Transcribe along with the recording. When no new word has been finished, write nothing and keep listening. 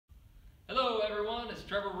It's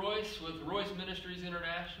Trevor Royce with Royce Ministries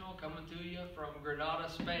International coming to you from Granada,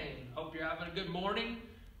 Spain. Hope you're having a good morning.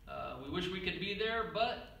 We wish we could be there,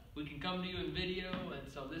 but we can come to you in video, and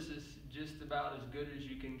so this is just about as good as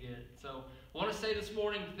you can get. So I want to say this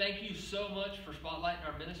morning, thank you so much for spotlighting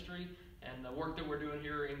our ministry and the work that we're doing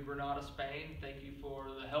here in Granada, Spain. Thank you for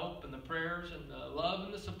the help and the prayers and the love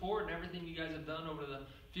and the support and everything you guys have done over the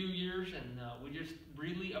few years, and we just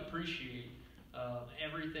really appreciate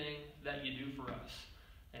everything that you do for us.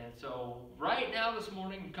 And so right now this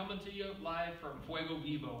morning, I'm coming to you live from Fuego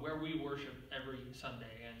Vivo, where we worship every Sunday.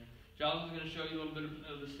 And John's going to show you a little bit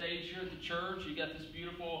of the stage here at the church. You got this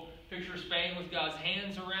beautiful picture of Spain with God's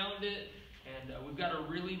hands around it. And we've got a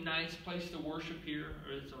really nice place to worship here.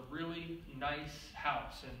 It's a really nice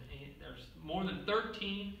house. And there's more than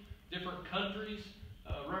 13 different countries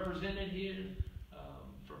represented here.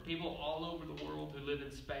 For people all over the world who live in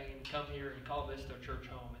Spain, come here and call this their church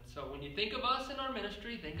home. And so when you think of us in our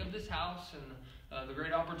ministry, think of this house and the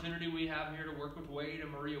great opportunity we have here to work with Wade and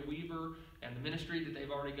Maria Weaver and the ministry that they've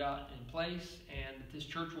already got in place, and that this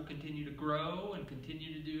church will continue to grow and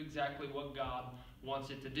continue to do exactly what God wants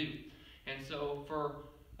it to do. And so for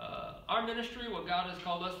our ministry, what God has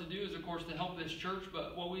called us to do is, of course, to help this church.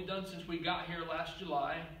 But what we've done since we got here last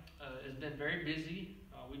July has been very busy.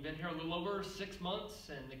 We've been here a little over 6 months,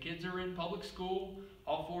 and the kids are in public school.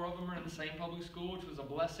 All 4 of them are in the same public school, which was a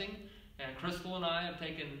blessing. And Crystal and I have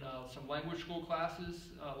taken some language school classes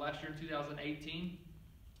last year in 2018.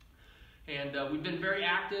 And we've been very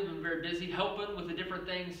active and very busy helping with the different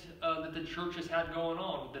things that the church has had going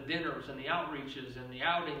on, with the dinners and the outreaches and the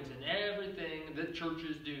outings and everything that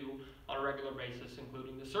churches do on a regular basis,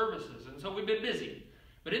 including the services. And so we've been busy.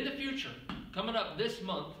 But in the future, coming up this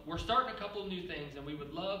month, we're starting a couple of new things, and we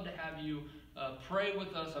would love to have you pray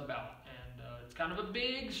with us about. And it's kind of a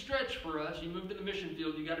big stretch for us. You move to the mission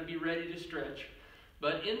field, you got to be ready to stretch.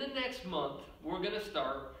 But in the next month, we're going to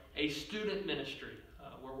start a student ministry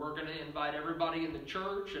where we're going to invite everybody in the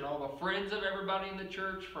church and all the friends of everybody in the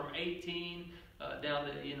church from 18 down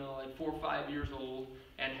to like 4 or 5 years old,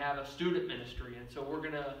 and have a student ministry. And so we're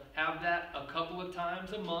going to have that a couple of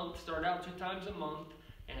times a month, start out 2 times a month.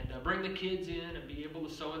 And bring the kids in and be able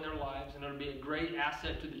to sow in their lives. And it'll be a great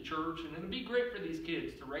asset to the church. And it'll be great for these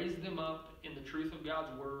kids to raise them up in the truth of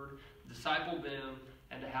God's Word, disciple them,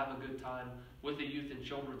 and to have a good time with the youth and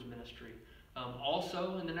children's ministry.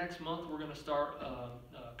 Also, in the next month, we're going to start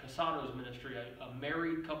Casados ministry, a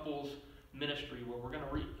married couples ministry, where we're going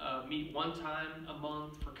to meet 1 time a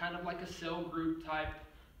month for kind of like a cell group type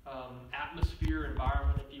atmosphere,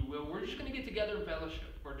 environment, if you will. We're just going to get together in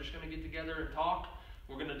fellowship. We're just going to get together and talk.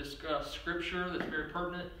 We're going to discuss scripture that's very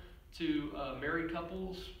pertinent to married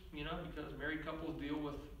couples, because married couples deal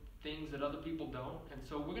with things that other people don't. And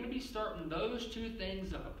so we're going to be starting those 2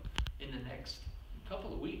 things up in the next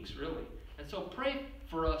couple of weeks, really. And so pray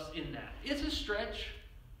for us in that. It's a stretch,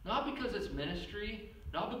 not because it's ministry,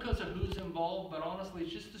 not because of who's involved, but honestly,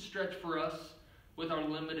 it's just a stretch for us with our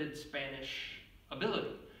limited Spanish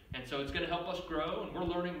ability. And so it's going to help us grow, and we're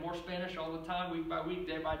learning more Spanish all the time, week by week,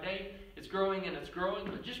 day by day. It's growing and it's growing,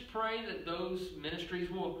 but just pray that those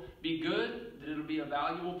ministries will be good, that it'll be a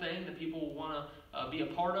valuable thing that people will want to be a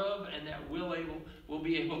part of, and that we'll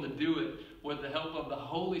be able to do it with the help of the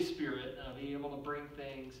Holy Spirit, be able to bring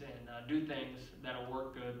things and do things that'll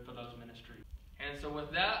work good for those ministries. And so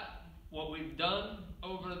with that, what we've done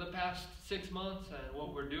over the past 6 months and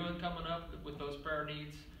what we're doing coming up with those prayer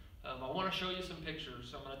needs, I want to show you some pictures.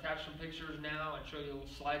 So I'm going to attach some pictures now and show you a little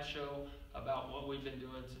slideshow about what we've been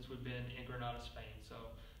doing since we've been in Granada, Spain. So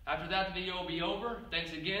after that, the video will be over.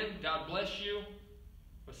 Thanks again. God bless you.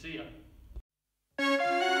 We'll see you.